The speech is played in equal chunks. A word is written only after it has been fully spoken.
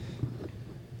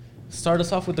Start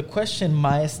us off with the question,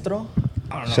 maestro.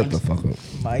 Shut the fuck up.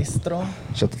 Maestro.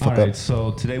 Shut the fuck All right, up.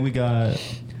 so today we got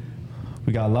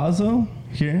Lazo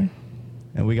here,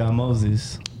 and we got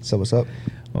Moses. So what's up?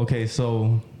 Okay,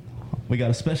 so we got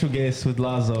a special guest with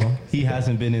Lazo. He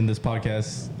hasn't been in this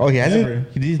podcast. Oh, he hasn't? Never.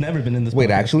 He's never been in this. Wait,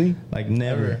 podcast. actually? Like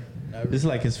never. Never. This is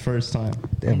like his first time.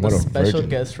 Damn, I'm what the a special virgin.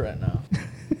 guest right now.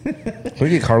 Can we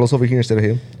get Carlos over here instead of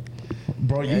him?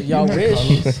 Bro, you Y'all heard wish.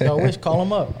 Carlos. Y'all wish. Call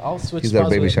him up. I'll switch He's at a spots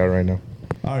baby with- shower right now.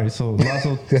 All right, so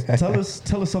Lazo,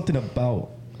 tell us something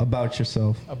about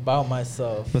yourself. About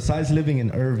myself. Besides living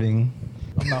in Irving,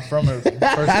 I'm not from Irving.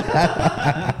 First of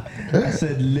all. I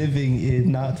said living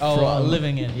in, not Oh, from.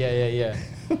 living in. Yeah.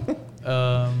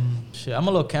 Shit, I'm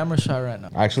a little camera shy right now.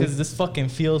 Actually? Because this fucking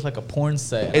feels like a porn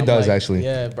set. It I'm does, like, actually.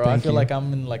 Yeah, bro. Thank I feel you. like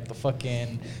I'm in like the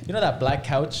fucking, you know that black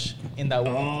couch in that,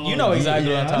 Oh, you know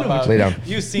exactly yeah, what I I'm talking know what about. Lay down.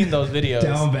 You've seen those videos.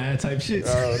 Down bad type shit.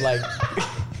 Bro, like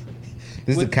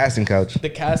This is the With- casting couch. the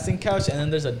casting couch, and then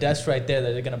there's a desk right there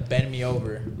that they're gonna bend me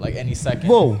over like any second.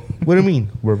 Whoa, what do you mean?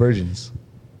 We're virgins.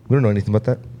 We don't know anything about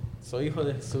that. So hijo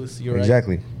de Jesus, you're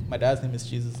Exactly. right. My dad's name is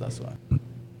Jesus, that's why.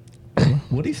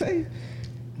 What do you say?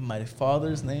 My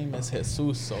father's name is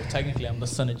Jesus, so technically I'm the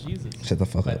son of Jesus. Shut the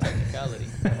fuck By up. technicality,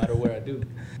 no matter where I do.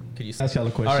 Could you Ask y'all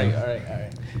a question. All right.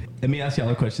 Let me ask y'all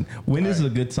a question. When is a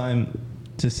good time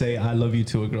to say I love you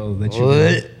to a girl that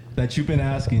you've been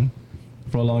asking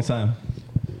for a long time?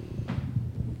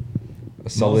 A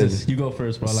solid. Moses, you go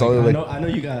first, bro. Like, solid, I know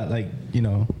you got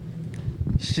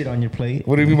shit on your plate.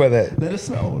 What do you mean by that? Let us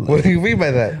know. What do you mean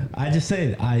by that? I just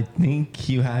said I think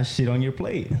you have shit on your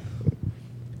plate.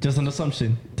 Just an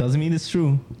assumption. Doesn't mean it's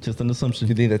true. Just an assumption.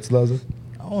 You think that's Lazo?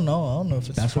 I don't know if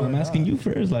it's That's true why I'm or asking not. you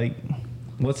first. Like,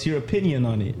 what's your opinion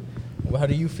on it? Well, how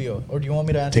do you feel? Or do you want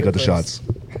me to answer Take out the first?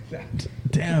 shots.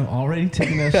 Damn, already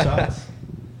taking those shots.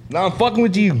 Nah, I'm fucking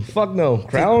with you. Fuck no.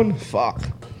 Crown? Fuck.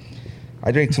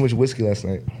 I drank too much whiskey last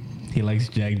night. He likes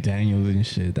Jack Daniels and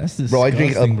shit. That's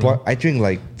disgusting, Bro, bro. I drink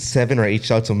like 7 or 8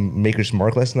 shots of Maker's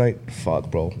Mark last night. Fuck,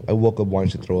 bro. I woke up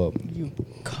wanting to throw up. You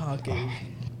Caucasian.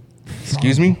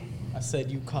 Excuse me? I said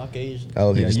you Caucasian. Oh,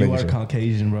 okay, Yeah, just you making are sure.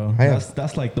 Caucasian, bro. I am.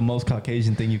 That's like the most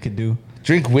Caucasian thing you could do.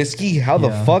 Drink whiskey? How the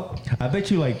Yeah. fuck? I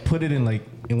bet you like put it in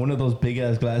one of those big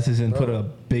ass glasses and put a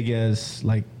big ass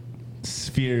like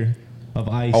sphere of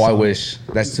ice. Oh, I on it. wish.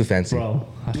 That's too fancy. Bro.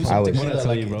 Do I some wish. tequila. What I tell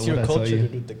Like, you, bro? it's your What I tell culture you? to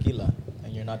do tequila,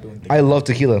 and you're not doing tequila. I love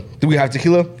tequila. Do we have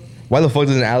tequila? Why the fuck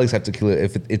doesn't Alex have tequila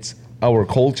if it's our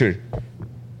culture?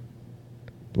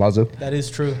 Lazo. That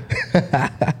is true.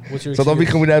 What's your So don't be excuse?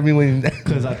 coming at me when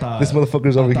Because I thought this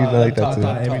motherfucker's over here like I that too.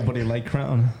 thought everybody liked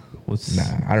Crown. What's Nah,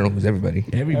 I don't know who's everybody.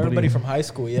 Everybody from high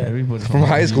school, yeah. Everybody From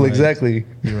high school, you're right. exactly.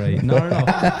 You're right.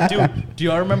 No. Dude, do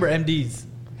y'all remember MDs?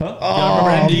 Huh? Oh,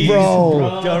 remember MDs? bro.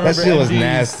 Y'all That remember shit was MDs?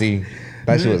 nasty.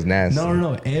 That shit was nasty.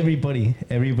 No. Everybody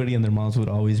and their moms would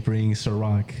always bring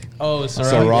Ciroc. Oh,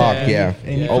 Ciroc, yeah.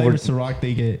 Any Over- flavor Ciroc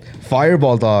they get.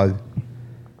 Fireball dog.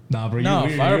 Nah, bro. No, you're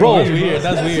weird. Fireball Bro, is weird.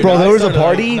 That's weird. Bro, No, there I was a started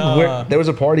party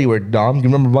like, where Dom. You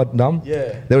remember about Dom?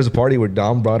 Yeah. There was a party where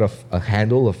Dom brought a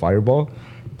handle of Fireball.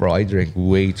 Bro, I drank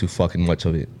way too fucking much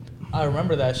of it. I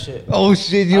remember that shit. Oh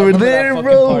shit, you I were remember that there, fucking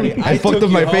bro. party. I I fucked took up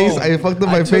my you face. home. I fucked up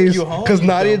I my took face you home, because you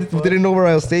Nadia dumb fuck. didn't know where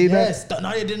I was staying at. Yes,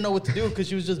 Nadia didn't know what to do because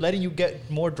she was just letting you get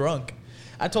more drunk.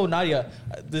 I told Nadia,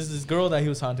 this girl that he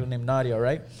was talking to named Nadia,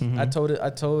 right? I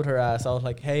told her ass, I was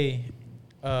like, hey,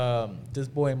 this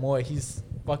boy Moy, he's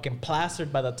fucking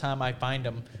plastered by the time I find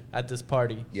him at this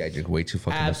party. Yeah, I drank way too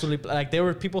fucking much. Absolutely, like there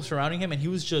were people surrounding him, and he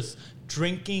was just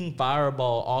drinking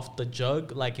Fireball off the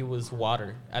jug like it was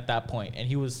water at that point, and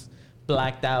he was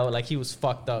blacked out, like he was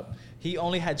fucked up. He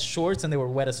only had shorts, and they were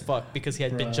wet as fuck because he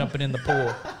had been jumping in the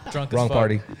pool, drunk Wrong as fuck.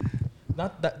 party.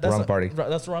 Not that. That's Wrong party.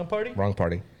 That's the wrong party. Wrong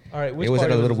party. All right, which It was at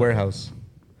party a little it? warehouse.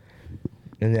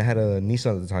 And it had a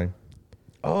Nissan at the time.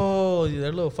 Oh,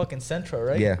 their little fucking Sentra,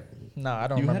 right? Yeah, No, I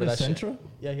don't You remember had a that Sentra? shit.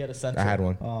 Yeah, he had a Sentra. I had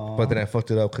one. Aw. But then I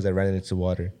fucked it up because I ran it into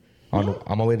water on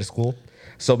my way to school.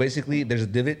 So basically, there's a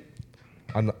divot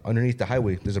underneath the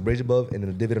highway. There's a bridge above and then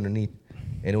a divot underneath.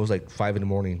 And it was like 5 in the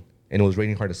morning. And it was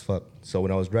raining hard as fuck. So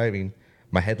when I was driving,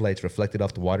 my headlights reflected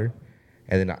off the water.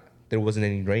 And then there wasn't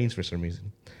any drains for some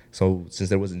reason. So since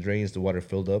there wasn't drains, the water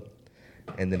filled up.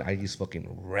 And then I just fucking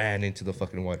ran into the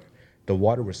fucking water. The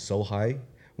water was so high.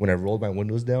 When I rolled my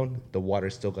windows down, the water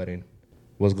still got in.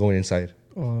 Was going inside.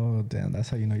 Oh damn, that's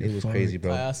how you know you're. It was fucked. crazy, I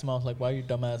bro. asked him, I was like, why you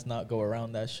dumbass not go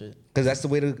around that shit? Because that's the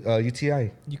way to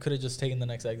UTI. You could have just taken the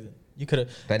next exit. You could have.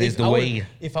 That is the way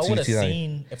If I to would have UTI.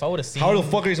 seen, How the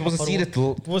fuck are you supposed to see it?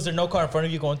 Was there no car in front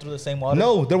of you going through the same water?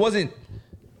 No, there wasn't.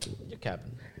 You're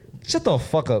capping. Shut the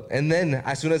fuck up. And then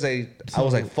as soon as I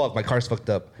was like, fuck, my car's fucked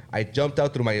up. I jumped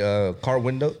out through my car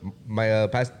window, my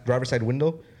past driver's side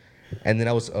window, And then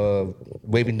I was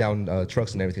waving down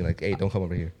trucks and everything, like, hey, don't come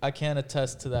over here. I can't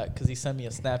attest to that because he sent me a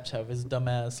Snapchat of his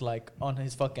dumbass like on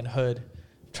his fucking hood,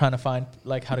 trying to find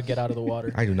like how to get out of the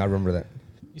water. I do not remember that.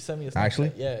 You sent me a Snapchat.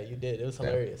 Actually? Yeah, you did. It was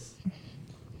hilarious.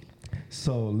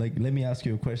 So, like, let me ask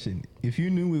you a question. If you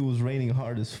knew it was raining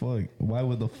hard as fuck, why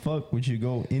would the fuck would you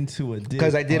go into a dip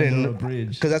Because I didn't. under a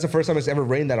bridge? Because that's the first time it's ever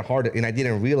rained that hard, and I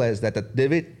didn't realize that the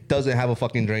divot doesn't have a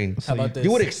fucking drain. How about this?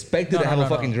 You would expect it to have a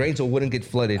fucking drain so it wouldn't get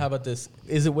flooded. How about this?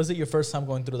 Was it your first time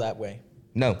going through that way?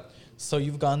 No. So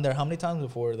you've gone there how many times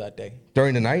before that day?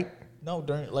 During the night? No,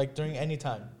 during any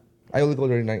time. I only go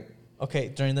during the night. Okay,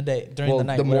 during the day, during Well, the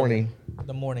night, the whatever. morning.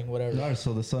 The morning, whatever. Alright,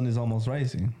 so the sun is almost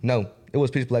rising. No. It was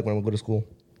pitch black when I would go to school.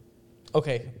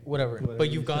 Okay, whatever. But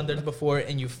you've gone there before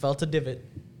and you felt a divot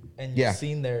and you've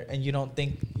seen there and you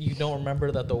don't remember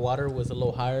that the water was a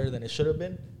little higher than it should have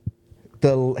been?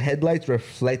 The headlights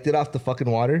reflected off the fucking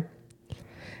water,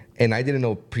 and I didn't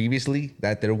know previously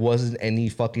that there wasn't any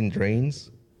fucking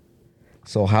drains.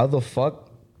 So how the fuck?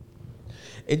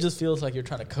 It just feels like you're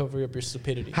trying to cover up your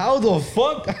stupidity. How the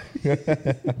fuck?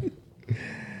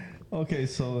 Okay,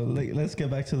 so let's get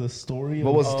back to the story.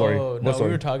 What was the story? Oh, What no, story?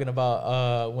 we were talking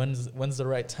about when's the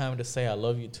right time to say I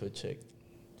love you to a chick?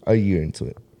 A year into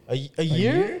it. A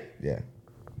year? Yeah.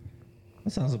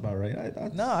 That sounds about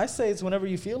right. No, I say it's whenever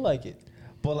you feel like it.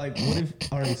 But like, what if?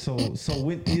 All right, so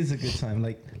when is a good time?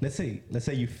 Like, let's say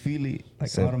you feel it like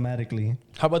So- automatically.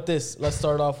 How about this? Let's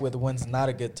start off with when's not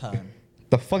a good time.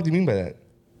 The fuck do you mean by that?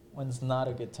 When's not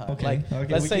a good time. Okay, Like,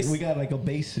 okay. let's say we got like a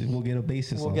basis. We'll get a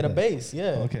basis. we'll on get a that. base,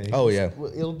 yeah. Okay. Oh yeah.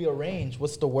 It'll be a range.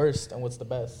 What's the worst and what's the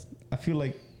best? I feel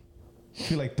like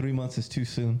 3 months is too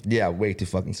soon. Yeah, way too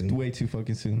fucking soon. Way too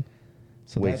fucking soon.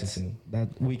 So Way too that's, soon. that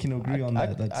we can agree on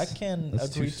that. I can that's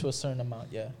too agree soon. to a certain amount,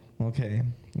 yeah. Okay.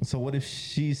 So what if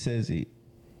she says it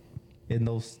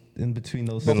in between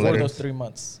those? Then Before let her- those 3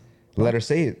 months. Let her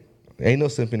say it. Ain't no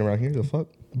simping around here. The fuck?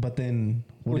 But then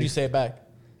what Would you if- say it back?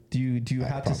 Do you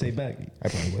have to say back? I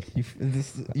probably would. You're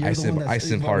the one that's, I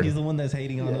simp bro, hard. He's the one that's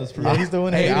hating on us. For Yeah, he's the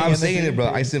one Hey, hating I'm and saying then- it, bro.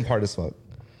 I simp hard as fuck.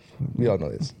 We all know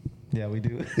this. Yeah, we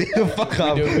do. Fuck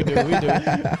off. We do.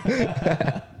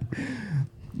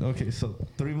 Okay, so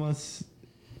 3 months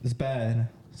is bad.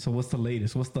 So what's the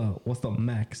latest? What's the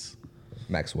max?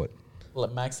 Max what?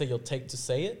 Let Max say you'll take to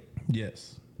say it?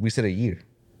 Yes. We said a year.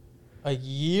 A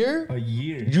year? A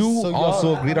year. You So y'all-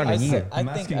 also agreed on a I year. said- I I'm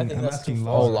think asking that's too Lazo.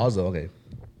 Oh, far. Lazo. Okay.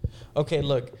 Okay,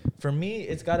 look, for me,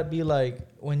 it's got to be like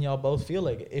when y'all both feel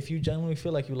like it. If you genuinely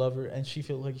feel like you love her and she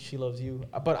feels like she loves you,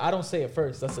 but I don't say it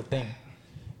first. That's the thing.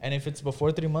 And if it's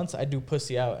before 3 months, I do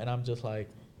pussy out, and I'm just like,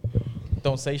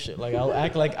 don't say shit. Like I'll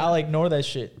act like I'll ignore that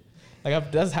shit.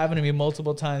 Like that's happened to me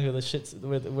multiple times where the shit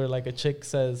where like a chick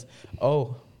says,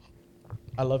 "Oh,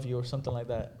 I love you" or something like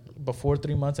that before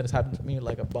 3 months, and it's happened to me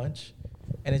like a bunch.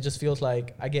 And it just feels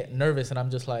like I get nervous, and I'm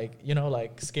just like,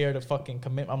 like scared of fucking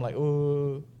commit. I'm like,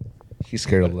 ooh. He's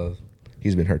scared of love.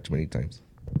 He's been hurt too many times.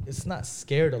 It's not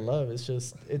scared of love. It's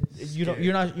just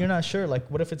you're not sure. Like,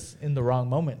 what if it's in the wrong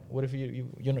moment? What if you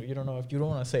don't know if you don't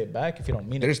want to say it back if you don't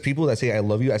mean There's it? people that say I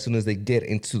love you as soon as they get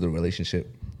into the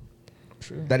relationship.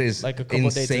 True. That is like a couple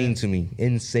days insane in. to me.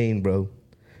 Insane, bro.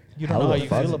 You don't know how the you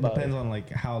fuck? feel about Depends it. on like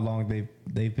how long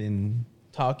they've been.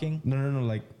 Talking. No.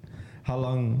 Like, how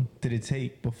long did it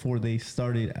take before they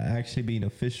started actually being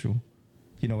official?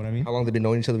 You know what I mean? How long they been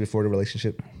knowing each other before the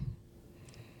relationship?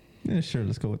 Yeah, sure.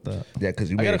 Let's go with that. Yeah,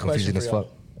 because you I made got a it question confusing for as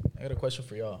y'all. fuck. I got a question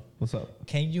for y'all. What's up?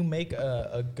 Can you make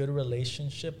a good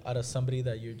relationship out of somebody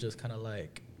that you're just kind of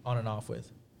like on and off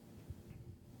with?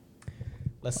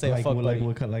 Let's say a fuck buddy.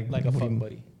 what kind- Like a what do fuck you-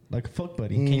 buddy. Like a fuck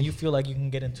buddy. Can you feel like you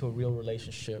can get into a real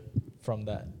relationship from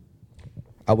that?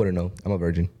 I wouldn't know. I'm a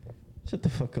virgin. Shut the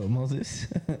fuck up, Moses.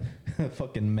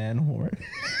 Fucking man whore.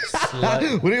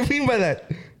 Slut. What do you mean by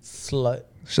that? Slut.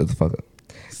 Shut the fuck up.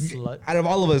 Slut. Out of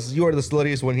all of us, you are the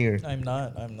sluttiest one here. I'm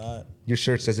not. Your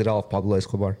shirt says it all, Pablo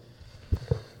Escobar.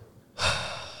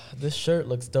 This shirt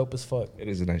looks dope as fuck. It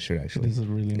is a nice shirt, actually. This is a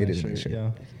really It nice is a shirt. nice shirt.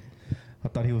 Yeah. I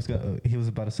thought he was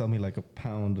about to sell me like a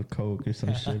pound of coke or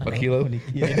some shit. bro. kilo? When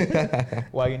yeah.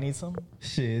 Why you need some?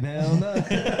 Shit, hell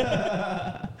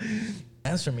no.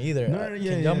 Answer me either. No,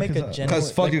 yeah, Can y'all yeah, make 'cause a I- genuine?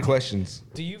 Because fuck like, your questions.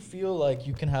 do you feel like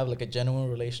you can have like a genuine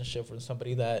relationship with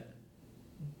somebody that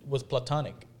was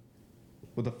platonic?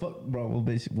 What the fuck, bro? We'll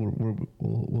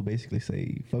basically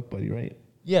say fuck buddy, right?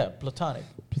 Yeah, platonic.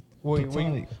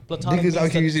 Platonic. Platonic Niggas means out here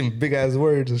that- using big ass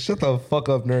words. Shut the fuck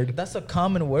up, nerd. that's a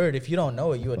common word. If you don't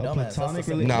know it, you a dumbass. That's the platonic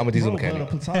same- relationship. Nah, I'm a diesel Bro, mechanic.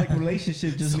 but a platonic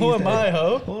relationship just So means am that, I,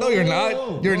 ho. Oh, No, you're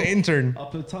not. You're an intern. A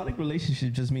platonic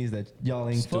relationship just means that y'all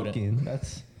ain't Student. fucking.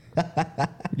 That's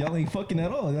y'all ain't fucking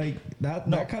at all. Like that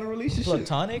No. that kind of relationship.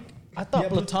 Platonic I thought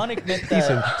platonic meant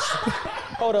that.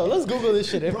 Hold on, let's Google this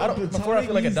shit. Before I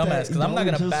feel like a dumbass, because I'm not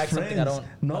gonna back something I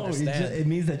don't understand. It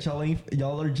means that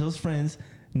y'all are just friends,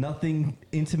 nothing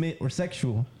intimate or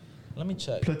sexual. Let me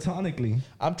check. Platonically.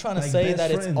 I'm trying to say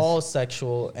that friends. It's all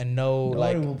sexual and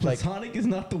platonic is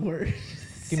not the word.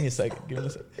 Give me a second.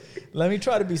 Let me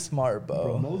try to be smart,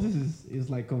 bro. Moses is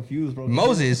like confused, bro.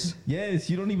 Moses? Yes,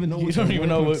 you don't even know. You don't even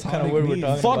know what kind of word we're talking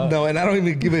about. Fuck no, and I don't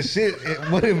even give a shit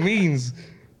what it means.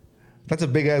 That's a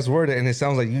big ass word, and it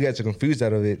sounds like you guys are confused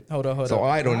out of it. Hold on. So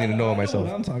I don't even know it myself.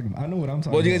 I know what I'm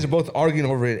talking about. Well, you guys are both arguing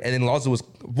over it, and then Lazo was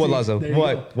what? Lazo?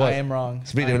 What? I am wrong.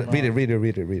 Read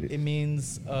it. It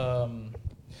means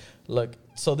look.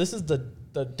 So this is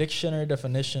the dictionary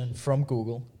definition from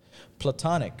Google.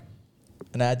 Platonic,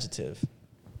 an adjective.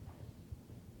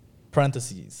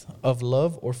 Parentheses of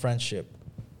love or friendship,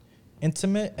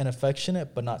 intimate and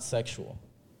affectionate, but not sexual.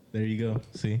 There you go.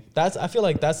 See, I feel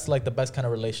like that's like the best kind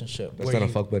of relationship. That's not a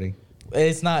fuck buddy.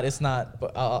 It's not.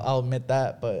 But I'll admit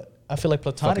that. But I feel like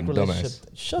platonic fucking relationship.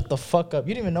 Dumbass. Shut the fuck up.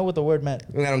 You didn't even know what the word meant.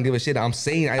 I don't give a shit. I'm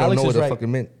saying I don't Alex know what is the right. fuck it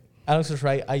meant. Alex was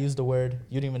right. I used the word.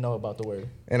 You didn't even know about the word.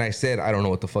 And I said I don't know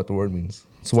what the fuck the word means.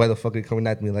 So why the fuck are you coming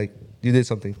at me like you did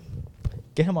something?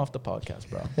 Get him off the podcast,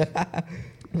 bro.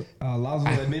 Lazo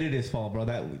admitted his fault, bro.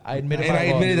 I admitted. And I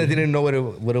admitted I didn't know what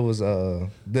it was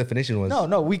definition was.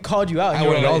 No, we called you out. I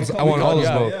want all the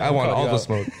smoke. I want all the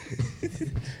smoke.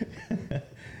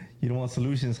 You don't want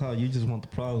solutions, huh? You just want the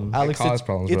problems. Alex,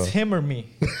 problems, it's him or me.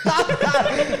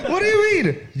 What do you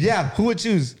mean? Yeah, who would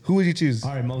choose? Who would you choose?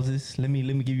 All right, Moses. Let me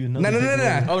give you another.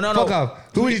 No. Oh no. Fuck off.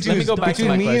 Who would you choose? Let me go back Between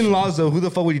to my me question. and Lazo, who the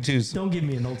fuck would you choose? Don't give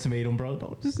me an ultimatum, bro.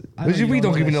 What do you mean?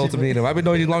 Don't give me an ultimatum. I've been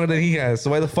knowing you longer than he has.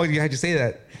 So why the fuck do you have to say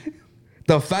that?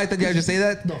 The fact that you had to say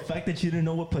that? The fact that you didn't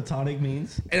know what platonic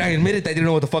means. And I admitted that I didn't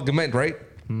know what the fuck it meant, right?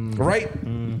 Right?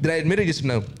 Did I admit it? Yes or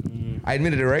no? I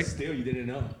admitted it, right? Still, you didn't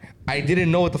know. I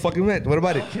didn't know what the fuck it meant. What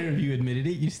about I it? don't care if you admitted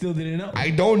it. You still didn't know.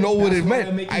 I don't know what it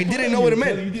meant. I didn't know what it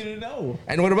meant. You didn't know.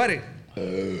 And what about it?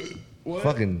 What?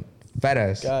 Fucking fat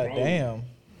ass. God damn.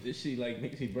 This shit like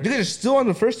makes me You break. guys are still on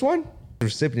the first one? We're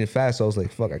sipping it fast, so I was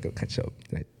like, fuck, I gotta catch up.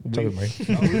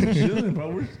 We're children,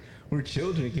 bro. We're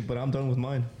children, but I'm done with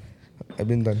mine. I've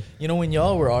been done. You know, when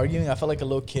y'all were arguing, I felt like a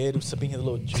little kid who's sipping his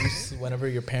little juice whenever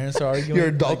your parents are arguing. Your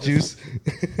adult like juice.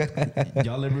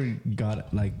 Y'all ever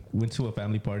went to a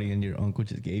family party and your uncle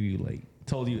just gave you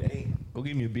told you, hey, go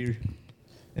give me a beer,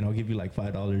 and I'll give you like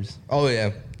 $5. Oh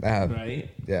yeah, I have. Right?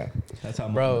 Yeah. That's how.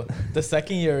 Bro, the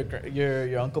second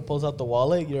your uncle pulls out the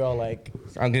wallet, you're all like,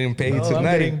 I'm getting paid I'm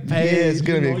tonight. getting paid. Yeah, it's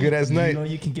gonna be a good ass night. You know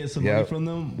you can get some money from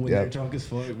them when they're drunk as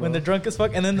fuck. Bro. When they're drunk as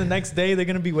fuck, and then the next day they're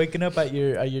gonna be waking up at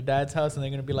your dad's house and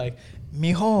they're gonna be like,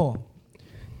 mijo,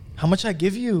 how much I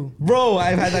give you? Bro,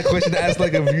 I've had that question asked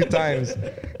like a few times.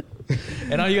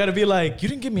 And all you gotta be like, you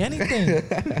didn't give me anything.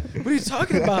 What are you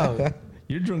talking about?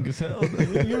 You're drunk as hell.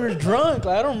 You were drunk.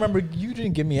 Like, I don't remember. You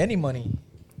didn't give me any money.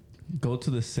 Go to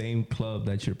the same club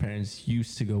that your parents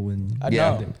used to go when.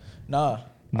 Nah.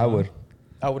 I would.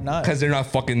 I would not. Because they're not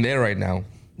fucking there right now.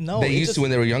 No. They used to when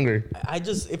they were younger.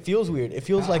 It feels weird. It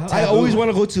feels like taboo. I always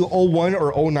want to go to 01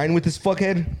 or 09 with this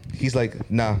fuckhead. He's like,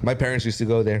 nah, my parents used to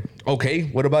go there. Okay,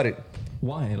 what about it?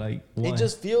 Why? Why? It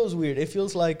just feels weird. It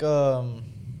feels like, I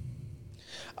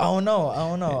don't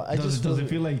know. Does it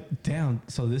feel like, damn,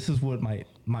 so this is what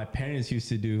my parents used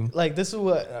to do? Like, this is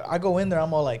what I go in there,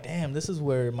 I'm all like, damn, this is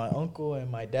where my uncle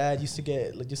and my dad used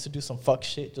to do some fuck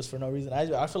shit just for no reason.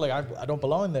 I feel like I don't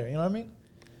belong there. You know what I mean?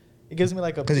 It gives me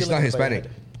like a, because he's not Hispanic.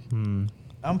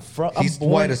 He's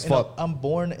white as fuck. I'm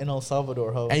born in El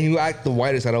Salvador, ho. And you act the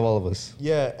whitest out of all of us.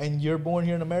 Yeah, and you're born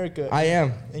here in America. I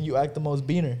am. And you act the most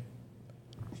beaner.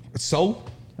 So?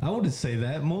 I wouldn't say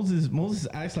that. Moses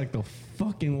acts like the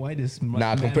fucking whitest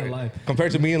man alive.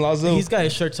 Compared to me and Lazo, he's got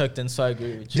his shirt tucked in, so I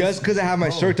agree with you. Just because I have my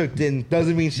shirt tucked in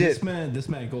doesn't mean shit. This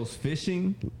man goes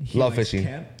fishing. Love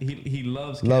fishing. He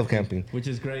loves camping, which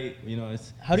is great. You know,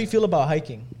 How do you feel about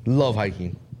hiking? Love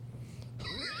hiking.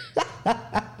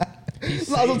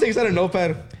 Lazo takes out a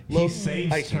notepad. He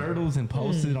saves turtles and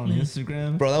posts it on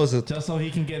Instagram. Bro, that was just so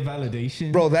he can get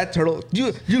validation. Bro, that turtle.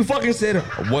 You fucking said,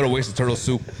 what a waste of turtle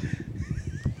soup.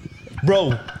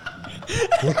 Bro.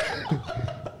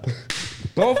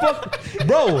 Don't fuck.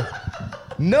 Bro.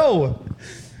 No.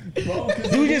 Bro,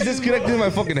 you just disconnected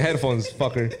my fucking headphones,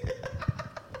 fucker.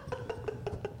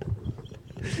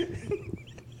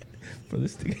 Bro,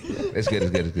 this thing. It's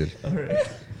good. All right.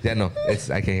 Yeah, no. I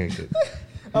can't hear shit.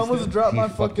 I almost dropped my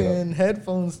fucking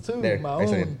headphones too. There, my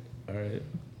own. All right.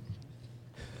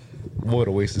 What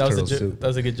a waste of turtle soup. That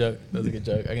was a good joke.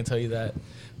 I can tell you that.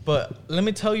 But let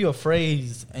me tell you a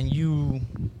phrase, and you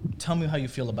tell me how you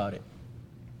feel about it.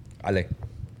 Ale.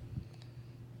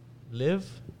 Live,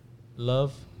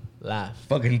 love, laugh.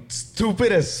 Fucking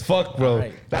stupid as fuck, bro.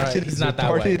 Alright, That alright, shit he's is not that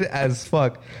retarded white. as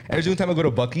fuck. Every single time I go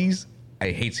to Buc-ee's,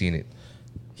 I hate seeing it.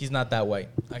 He's not that white.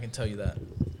 I can tell you that.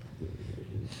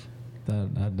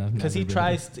 Because He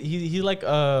tries. He like.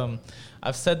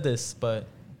 I've said this, but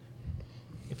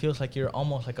it feels like you're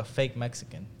almost like a fake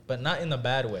Mexican, but not in a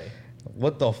bad way.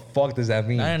 What the fuck does that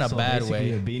mean? Not in a bad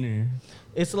way. A beaner.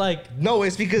 It's like No,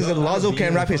 it's because No, not Lazo being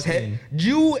can't wrap his fucking- head.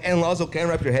 You and Lazo can't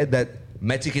wrap your head that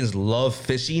Mexicans love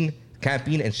fishing,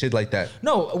 camping, and shit like that.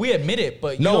 no, we admit it,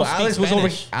 but you No, don't speak Alex was over.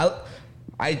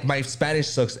 Spanish. My Spanish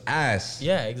sucks ass.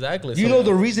 Yeah, exactly. You So- know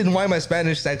the reason why my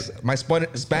Spanish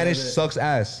sucks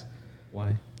ass?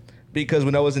 Why? Because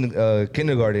when I was in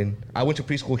kindergarten, I went to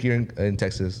preschool here in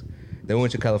Texas. Then we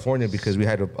went to California because we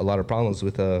had a lot of problems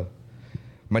with.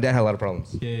 My dad had a lot of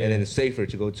problems, Yeah. and then it's safer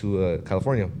to go to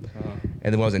California. And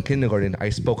then when I was in kindergarten, I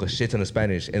spoke a shit ton of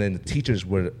Spanish, and then the teachers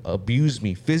would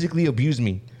physically abuse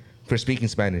me for speaking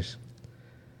Spanish.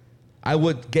 I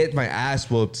would get my ass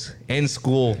whooped in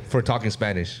school for talking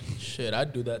Spanish. Shit,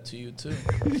 I'd do that to you too.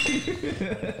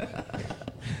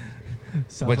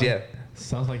 But yeah.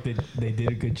 Sounds like they did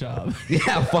a good job.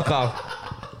 Yeah, fuck off.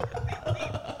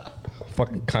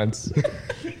 Fucking cunts.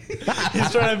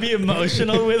 He's trying to be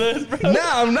emotional with us, bro.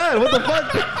 Nah, I'm not. What the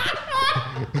fuck?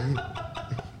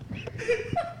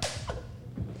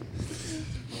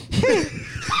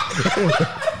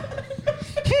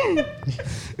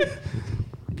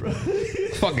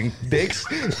 Fucking dicks.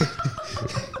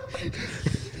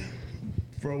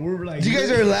 Bro, we're like... You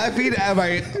guys are laughing at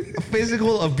my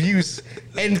physical abuse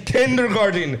in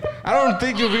kindergarten. I don't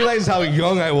think you realize how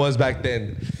young I was back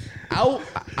then.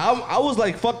 I was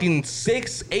like fucking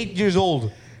 6, 8 years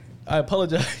old. I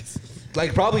apologize.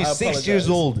 Like probably I 6 years apologize.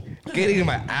 old. Getting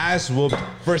my ass whooped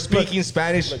for speaking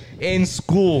Spanish in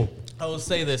school. I will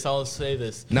say this.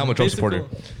 Now I'm a Trump supporter.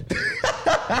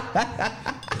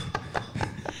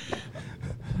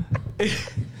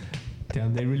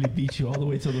 Damn, they really beat you all the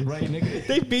way to the right, nigga.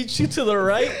 They beat you to the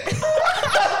right.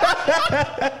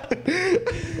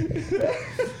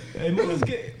 Hey, man, let's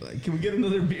get... Like, can we get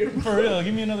another beer? For real,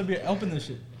 give me another beer. Open this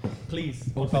shit, please.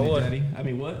 Por Open it, favor. Daddy. I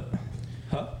mean, what?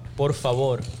 Huh? Por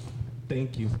favor.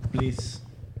 Thank you. Please.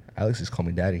 Alex is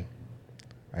calling me daddy.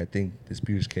 I think this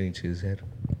beer is getting to his head.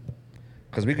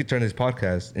 Because we could turn this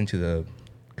podcast into the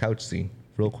couch scene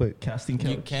real quick. Casting couch.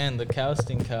 You can the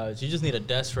casting couch. You just need a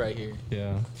desk right here.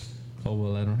 Yeah. Oh,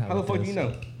 well, I don't have How the a fuck do you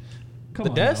desk. know? Come The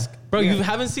on desk, now. bro. Yeah. You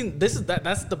haven't seen this.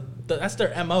 That's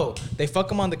their mo. They fuck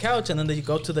them on the couch and then they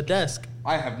go to the desk.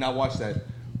 I have not watched that.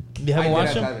 You haven't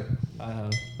watched them? haven't. I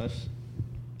have.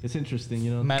 It's interesting,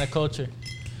 you know. Man of culture.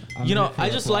 I'm You know, here for I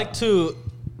the just plot. like to.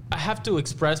 I have to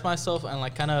express myself and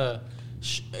like kind of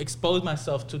expose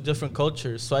myself to different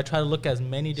cultures. So I try to look at as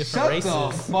many different Shut races. the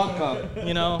fuck up.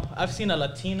 You know, I've seen a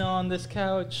Latina on this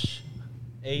couch,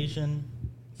 Asian,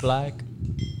 black,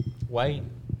 white.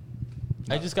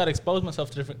 I just gotta expose myself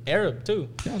to different Arab too.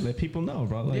 Yeah, let people know,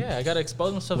 bro. Like, Yeah, I gotta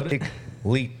expose myself. What To It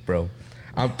leaked, bro.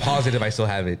 I'm positive I still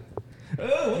have it.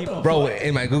 what the Bro, fuck?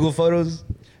 in my Google photos,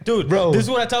 Dude, Bro. this is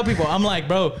what I tell people. I'm like,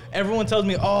 bro, everyone tells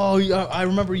me, oh, I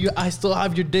remember you. I still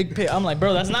have your dick pic. I'm like,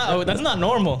 bro, that's not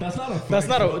normal. That's not a flex, That's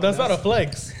not bro. a that's not a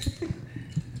flex.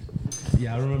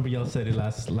 Yeah, I remember y'all said it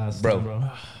last Bro. time, bro.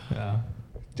 Yeah.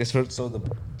 just so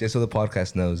the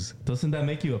podcast knows. Doesn't that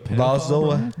make you a pedophile, Lazo,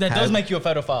 bro? That does make you a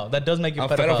pedophile. That does make you a a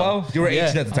pedophile. pedophile? You were 18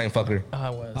 Yeah. at the time, fucker. I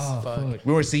was. Oh, fuck. fuck.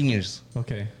 We were seniors.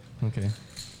 Okay.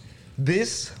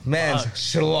 This man's Fuck.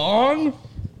 schlong,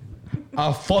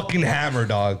 a fucking hammer,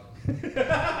 dog.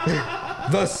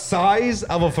 The size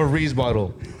of a Febreze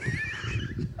bottle.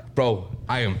 Bro,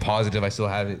 I am positive I still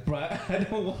have it. Bro, I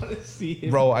don't want to see it.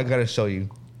 Bro, I gotta show you.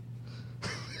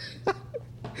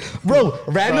 Bro,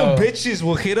 random Bro. bitches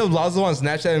will hit up Lazo on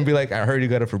Snapchat and be like, I heard you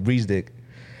got a Febreze dick.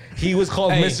 He was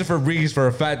called Hey. Mr. Febreze for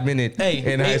a fat minute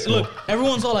in high school. Look,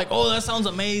 everyone's all like, "Oh, that sounds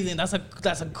amazing. That's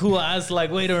a cool ass like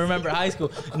way to remember high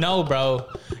school." No, bro,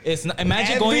 it's not.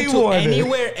 Imagine going to Everyone.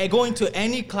 anywhere, going to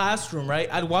any classroom, right?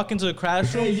 I'd walk into the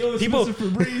classroom. Hey, yo, it's people, Mr.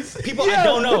 Febreze. people, I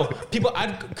don't know. People,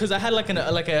 because I had like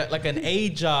an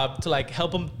aid job to like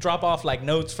help them drop off like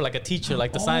notes for like a teacher,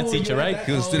 like the science teacher, right?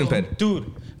 He was a student ped.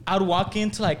 Dude, I'd walk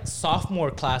into like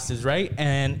sophomore classes, right?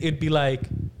 And it'd be like,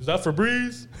 "Is that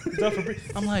Febreze? Is that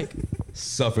Febreze?" I'm like,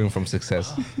 Suffering from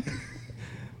success.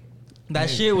 that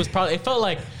shit was probably. It felt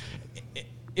like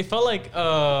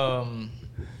I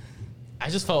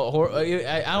just felt horrible.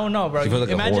 I don't know, bro. You felt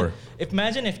like a whore.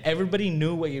 Imagine if everybody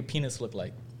knew what your penis looked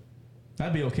like.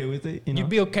 I'd be okay with it. You know? You'd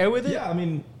be okay with it? Yeah, I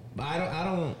mean, I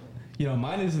don't. You know,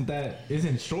 mine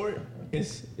isn't short.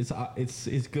 It's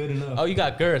good enough. Oh, you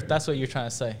got girth. That's what you're trying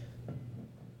to say.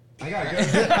 I got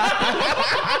girls.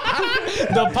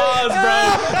 The pause,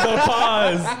 bro. The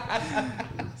pause.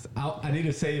 I need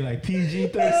to say like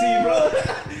PG-13,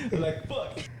 bro. Like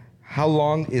fuck. How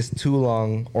long is too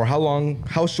long, or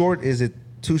how short is it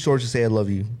too short to say I love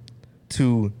you?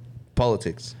 To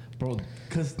politics, Bro,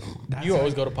 because You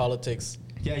always go to politics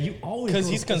Yeah, you always because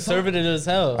he's conservative as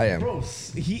hell. I am. Bro,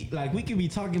 we could be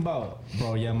talking about,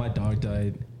 bro, yeah, my dog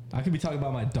died. I could be talking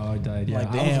about my dog died. Yeah, Like,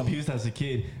 I damn. was abused as a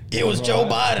kid. It was Joe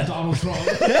Biden. Donald Trump.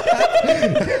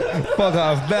 Fuck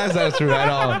off. That's not true at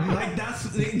all. Like, that's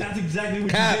exactly what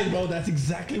Cap. you did, bro. That's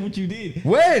exactly what you did.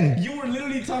 When? You were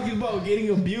literally talking about getting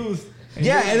abused.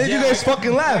 Yeah, and then you guys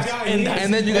fucking laughed.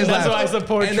 And then you guys that's laughed. why I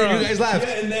support and Trump. then you guys laughed.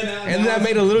 Yeah, and then I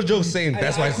made a little joke saying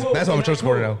that's why I'm a Trump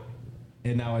supporter now.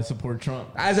 And now I support Trump.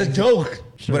 As a joke,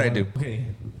 Sure, but I do. Okay.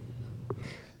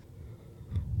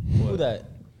 Who that?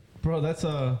 Bro, that's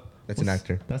an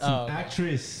actor. That's Oh. an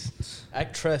actress.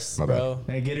 Actress, My bad. bro.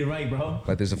 Hey, get it right, bro.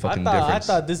 Like there's a I fucking thought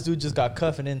difference. this dude just got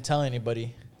cuffed and didn't tell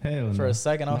anybody. Hell For no. a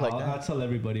second, I was like, I'll damn. tell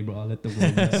everybody, bro. I'll let the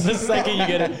world know. The second you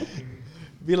get it,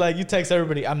 be like, you text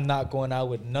everybody, I'm not going out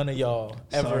with none of y'all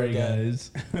ever Sorry, again.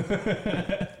 guys.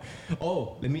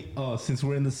 Since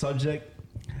we're in the subject,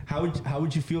 how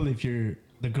would you feel if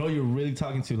the girl you're really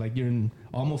talking to, like you're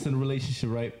almost in a relationship,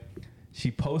 right? She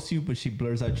posts you, but she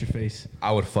blurs out your face.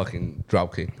 I would fucking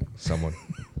dropkick someone.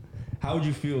 How would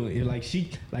you feel?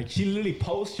 She literally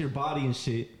posts your body and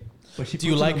shit, but she Do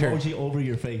you puts like an her? emoji over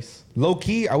your face. Low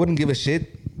key, I wouldn't give a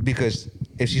shit because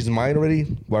if she's mine already,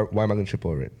 why am I gonna trip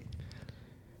over it?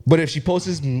 But if she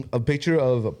posts a picture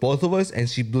of both of us and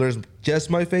she blurs just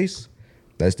my face,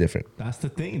 that's different. That's the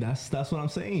thing. That's what I'm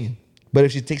saying. But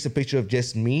if she takes a picture of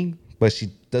just me, but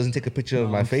she doesn't take a picture of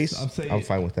my face, I'm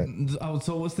fine with that.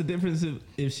 So what's the difference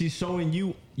if she's showing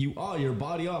you all your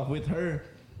body off with her,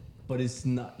 but it's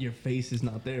not, your face is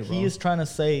not there, bro? He is trying to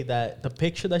say that the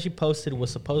picture that she posted was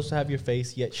supposed to have your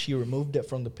face, yet she removed it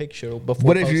from the picture before.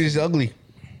 What if you're posting. just ugly?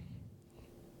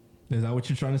 Is that what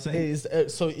you're trying to say?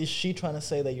 So is she trying to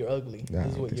say that you're ugly? Nah, Is I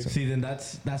what don't you're think See, then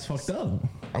that's fucked up.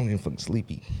 I'm getting fucking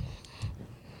sleepy.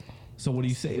 So what do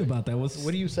you say about that? What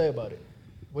do you say about it?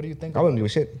 What do you think? I wouldn't give a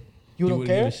shit. You don't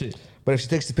wouldn't give care? a shit. But if she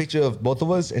takes a picture of both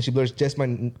of us and she blurs just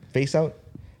my face out,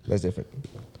 that's different.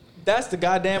 That's the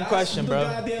goddamn question, bro.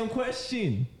 Goddamn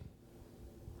question.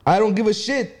 I don't give a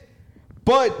shit.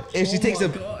 But if she Oh takes my a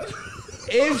God.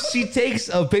 if she takes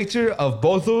a picture of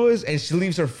both of us and she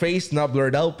leaves her face not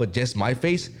blurred out but just my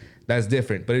face, that's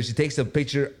different. But if she takes a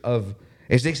picture of,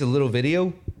 if she takes a little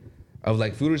video of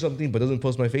like food or something but doesn't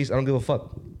post my face, I don't give a fuck.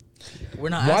 We're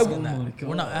not Why asking would- Oh my that. God.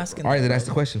 We're not asking All right, that. then ask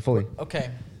the question fully. Okay.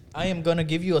 I am going to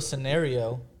give you a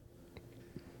scenario.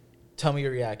 Tell me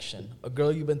your reaction. A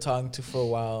girl you've been talking to for a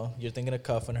while, you're thinking of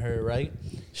cuffing her, right?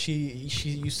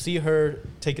 You see her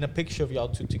taking a picture of y'all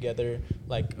two together,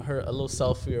 like a little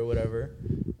selfie or whatever.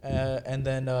 And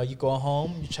then you go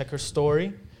home, you check her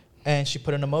story, and she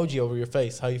put an emoji over your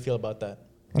face. How you feel about that?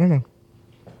 I don't know.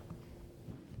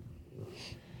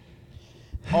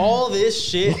 All this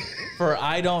shit for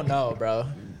I don't know, bro.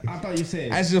 I thought you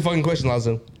said. Answer the fucking question,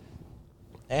 Lazo.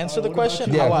 Answer the what about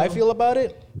question. you? How Yeah. I feel about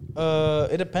it?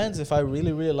 It depends. If I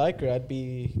really, really like her, I'd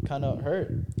be kind of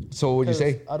hurt. So what would you 'Cause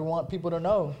say? I'd want people to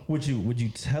know. Would you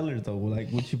tell her though? Like,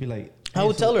 would you be like? I hey,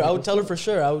 would so- tell her. I would tell her for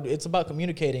sure. It's about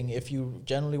communicating. If you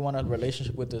genuinely want a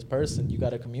relationship with this person, you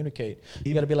got to communicate.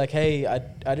 You got to be like, hey, I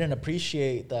didn't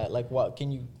appreciate that. Like, what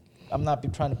can you? I'm not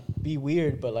trying to be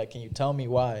weird, but like, can you tell me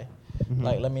why?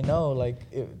 Like, let me know. Like,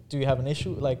 do you have an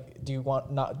issue? Like, do you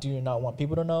not want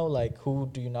people to know? Like, who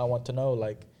do you not want to know?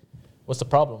 Like, what's the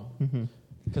problem?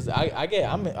 Because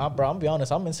I'm gonna be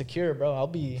honest. I'm insecure, bro. I'll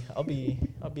be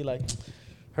like,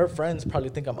 her friends probably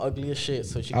think I'm ugly as shit,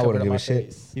 so she I covered wouldn't up give my a shit.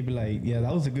 face. You'd be like, yeah,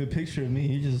 that was a good picture of me.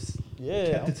 You just Yeah.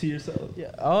 kept it to yourself.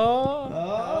 Yeah.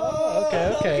 Oh.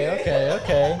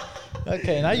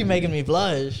 Okay. Now you're making me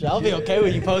blush. I'll be okay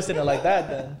with you posting it like that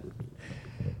then.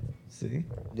 See,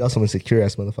 Y'all some insecure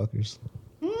ass motherfuckers.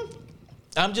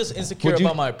 I'm just insecure Would you-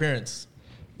 about my appearance.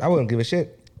 I wouldn't give a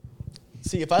shit.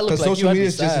 See, if I look Because like you, social I'd media be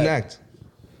is just an sad. act.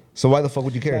 So why the fuck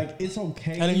would you care? like it's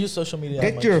okay. I don't use social media. that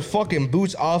Get much. your fucking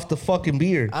boots off the fucking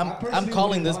beer. I I'm personally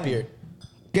calling wouldn't this mind. beer.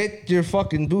 Get your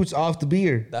fucking boots off the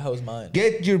beer. That was mine.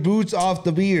 Get your boots off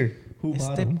the beer. Who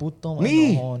bought Este them? puto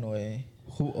Me. manojón, güey.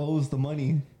 Who owes the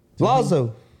money?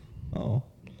 Lazo. Oh,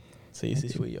 Sí,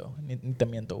 fui yo. Ni te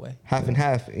miento, güey. Half and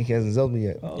half. And he hasn't zelled me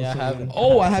yet. Yeah, I haven't.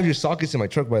 Oh, I have your sockets in my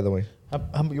truck, by the way.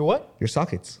 Your what? Your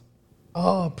sockets.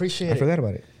 Oh, appreciate I it. forgot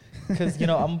about it. Because,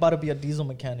 I'm about to be a diesel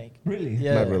mechanic. really?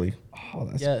 Yeah. Not really. Oh,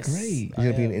 that's Yes. great. He's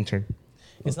gonna be an intern.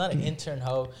 It's not an intern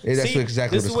hoe. That's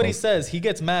exactly this is what he says. He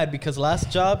gets mad because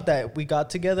last job that we got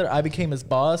together, I became his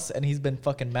boss, and he's been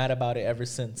fucking mad about it ever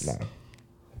since. Nah.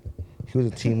 He was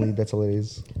a team lead. That's all it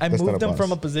is. I moved him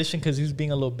from a position because he was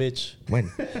being a little bitch. When?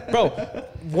 Bro,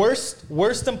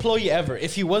 worst employee ever.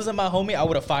 If he wasn't my homie, I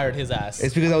would have fired his ass.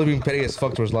 It's because I was being petty as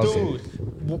fuck towards Lawson.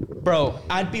 Dude, bro,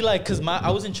 I'd be like, because I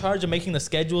was in charge of making the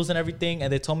schedules and everything,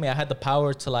 and they told me I had the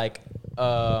power to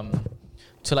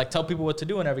tell people what to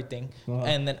do and everything. Uh-huh.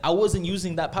 And then I wasn't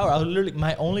using that power. I would literally,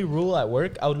 my only rule at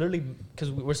work, I would literally, because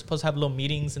we were supposed to have little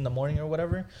meetings in the morning or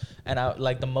whatever, and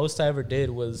the most I ever did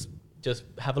was just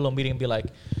have a little meeting and be like,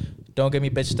 don't get me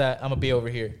bitched at, I'm gonna be over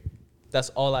here. That's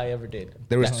all I ever did.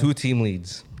 There was 2 team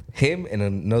leads, him and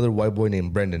another white boy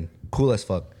named Brendan. Cool as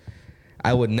fuck.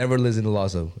 I would never listen to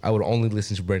Lazo. I would only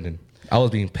listen to Brendan. I was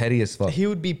being petty as fuck. He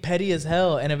would be petty as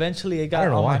hell, and eventually it got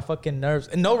on my fucking nerves.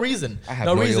 And no reason.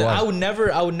 No reason. I would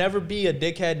never be a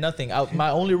dickhead. Nothing. My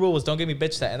only rule was don't get me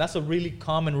bitched at, and that's a really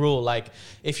common rule. Like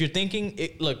if you're thinking,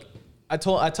 look, I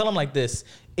tell him like this: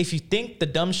 if you think the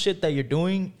dumb shit that you're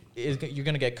doing you're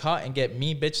gonna get caught and get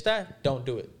me bitched at, don't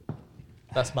do it.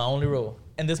 That's my only rule.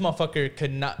 And this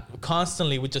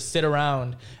motherfucker would just sit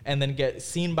around and then get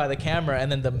seen by the camera,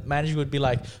 and then the manager would be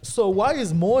like, "So why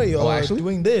is Moy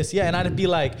doing this?" Yeah, and I'd be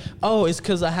like, "Oh, it's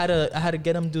because I had to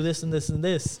get him do this and this and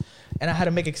this, and I had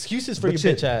to make excuses for your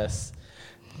bitch ass,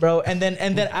 bro." And then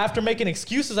after making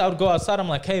excuses, I would go outside. I'm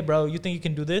like, "Hey, bro, you think you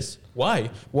can do this?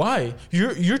 Why?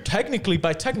 You're technically,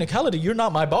 by technicality, you're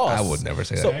not my boss." I would never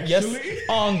say that. So yes,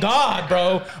 on God,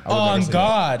 bro, on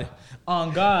God.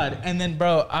 On God. And then,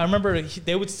 bro, I remember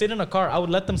they would sit in a car. I would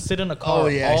let them sit in a car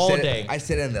all day. I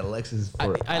sat in the Lexus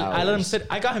for I let him sit.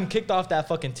 I got him kicked off that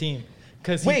fucking team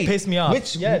because he pissed me off.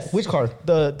 Which car?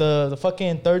 The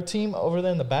fucking third team over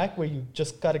there in the back where you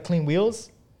just got to clean wheels.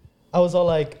 I was all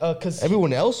like, because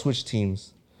everyone else switched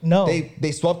teams. No.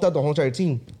 They swapped out the whole entire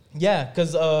team. Yeah,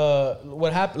 because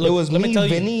what happened? Look, it was me,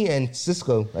 Vinny, and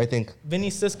Cisco, I think. Vinny,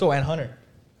 Cisco, and Hunter.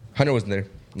 Hunter wasn't there.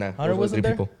 Nah, Hunter wasn't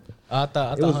there? People. I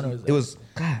thought Hunter was there. It was,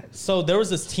 God. So there was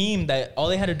this team that all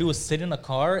they had to do was sit in a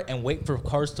car and wait for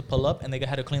cars to pull up, and they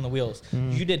had to clean the wheels.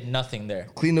 You did nothing there.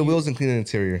 Clean the wheels and clean the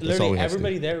interior. Literally,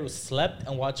 everybody there was slept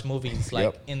and watched movies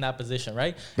in that position,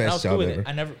 right? Best and I was cool with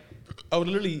ever. it. I would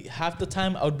literally, half the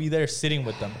time, I would be there sitting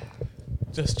with them,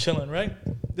 just chilling, right?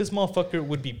 This motherfucker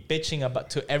would be bitching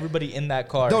to everybody in that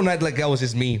car. Don't act like that was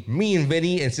just me. Me and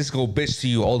Vinny and Cisco bitch to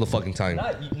you all the fucking time.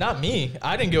 Not me.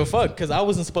 I didn't give a fuck because I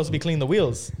wasn't supposed to be cleaning the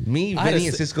wheels. Me, Vinny,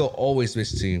 and Cisco always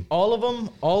bitch to you. All of them,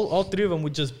 all 3 of them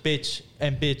would just bitch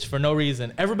and bitch for no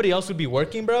reason. Everybody else would be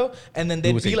working, bro, and then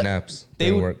they'd be like naps.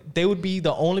 They would be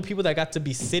the only people that got to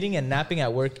be sitting and napping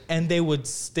at work, and they would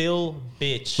still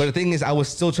bitch. But the thing is, I was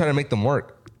still trying to make them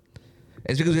work.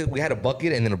 It's because we had a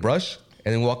bucket and then a brush.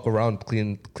 And then walk around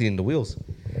clean the wheels.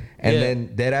 And then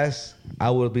deadass, I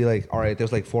would be like, all right,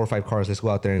 there's like 4 or 5 cars. Let's go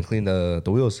out there and clean the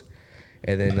wheels.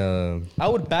 And then I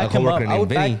would back him up. I would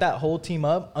back that whole team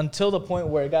up until the point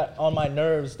where it got on my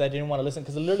nerves that I didn't want to listen.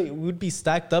 Because literally, we would be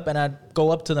stacked up, and I'd go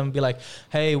up to them and be like,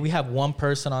 hey, we have one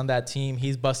person on that team.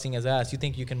 He's busting his ass. You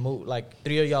think you can move, like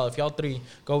 3 of y'all, if y'all 3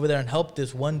 go over there and help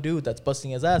this one dude that's busting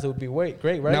his ass, it would be great,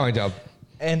 right? Not my job.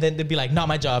 And then they'd be like, not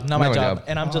my job.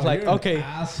 And I'm just like, okay.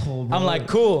 Asshole, bro. I'm like,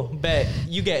 cool, bet.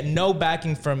 You get no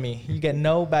backing from me. You get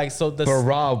no back. So But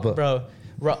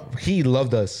Rob, he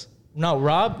loved us. No,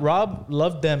 Rob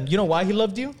loved them. You know why he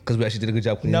loved you? Because we actually did a good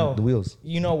job cleaning the wheels.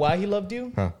 You know why he loved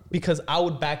you? Huh. Because I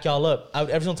would back y'all up.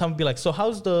 Every single time I'd be like, so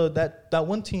how's that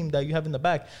one team that you have in the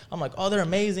back? I'm like, oh, they're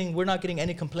amazing. We're not getting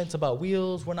any complaints about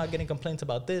wheels. We're not getting complaints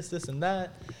about this and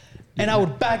that. And I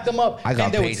would back them up,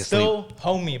 and they would still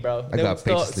hold me, bro.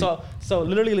 So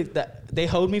literally, like they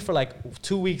held me for like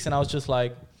 2 weeks, and I was just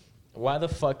like, why the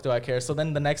fuck do I care? So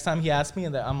then the next time he asked me,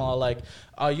 and I'm all like,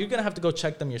 you're gonna have to go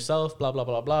check them yourself, blah blah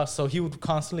blah blah. So he would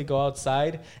constantly go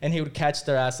outside, and he would catch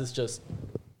their asses just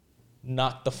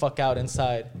knocked the fuck out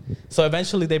inside. So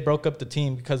eventually they broke up the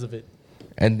team because of it.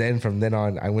 And then from then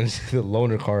on, I went to the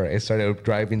loaner car and started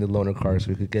driving the loaner car so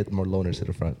we could get more loaners to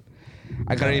the front.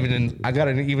 I got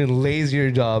an even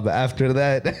lazier job after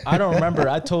that. I don't remember.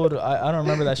 I don't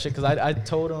remember that shit because I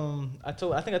told him. I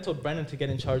think I told Brendan to get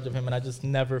in charge of him, and I just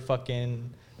never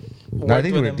fucking. No, I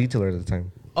think you were a detailer at the time.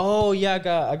 Oh yeah,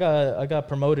 I got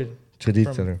promoted to a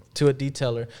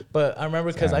detailer. But I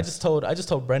remember because I just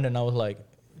told Brendan, I was like,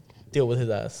 deal with his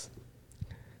ass,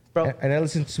 bro. And I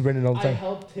listened to Brendan all the time. I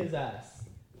helped his ass.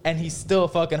 And he still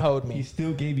fucking hoed me. He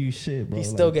still gave you shit, bro. He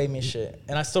still gave me shit.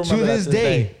 And I still remember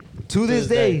to this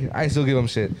day, I still give him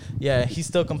shit. Yeah, he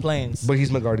still complains. But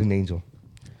he's my guardian angel.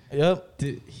 Yep.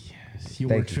 You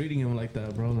weren't treating him like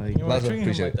that, bro. Like, you weren't treating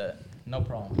him like that. No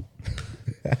problem.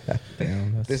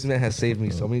 Damn, This man has saved me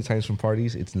so many times from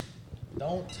parties. It's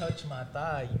Don't touch my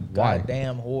thigh, you Why?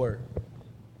 goddamn whore.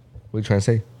 what are you trying to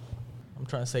say? I'm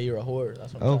trying to say you're a whore.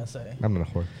 That's what I'm Oh, trying to say. I'm not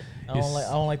a whore. I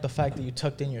don't like the fact that you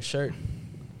tucked in your shirt.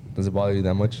 Does it bother you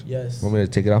that much? Yes. Want me to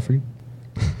take it off for you?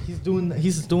 He's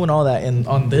doing all that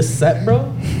on this set,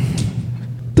 bro.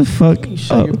 The fuck? You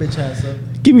shut your bitch ass up.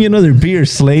 Give me another beer,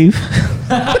 slave.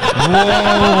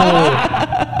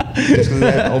 Just because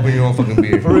that, open your own fucking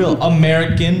beer. For real,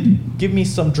 American. Give me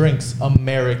some drinks,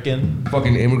 American.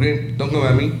 Fucking immigrant. Don't come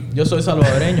at me. Yo soy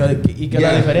salvadoreño. ¿Y qué es la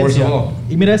Yeah, worst diferencia? of all.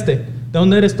 Y mira este. ¿De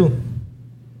dónde eres tú?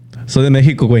 Soy de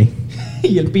México, güey.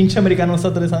 Y el pinche americano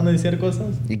está tratando de decir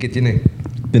cosas. ¿Y qué tiene?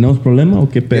 ¿Tenemos problema o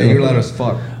qué Yeah, pedo? you're loud as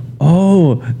fuck.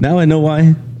 Oh, now I know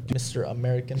why. Mr.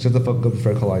 American. Shut the fuck up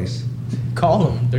before I call ice. Call him.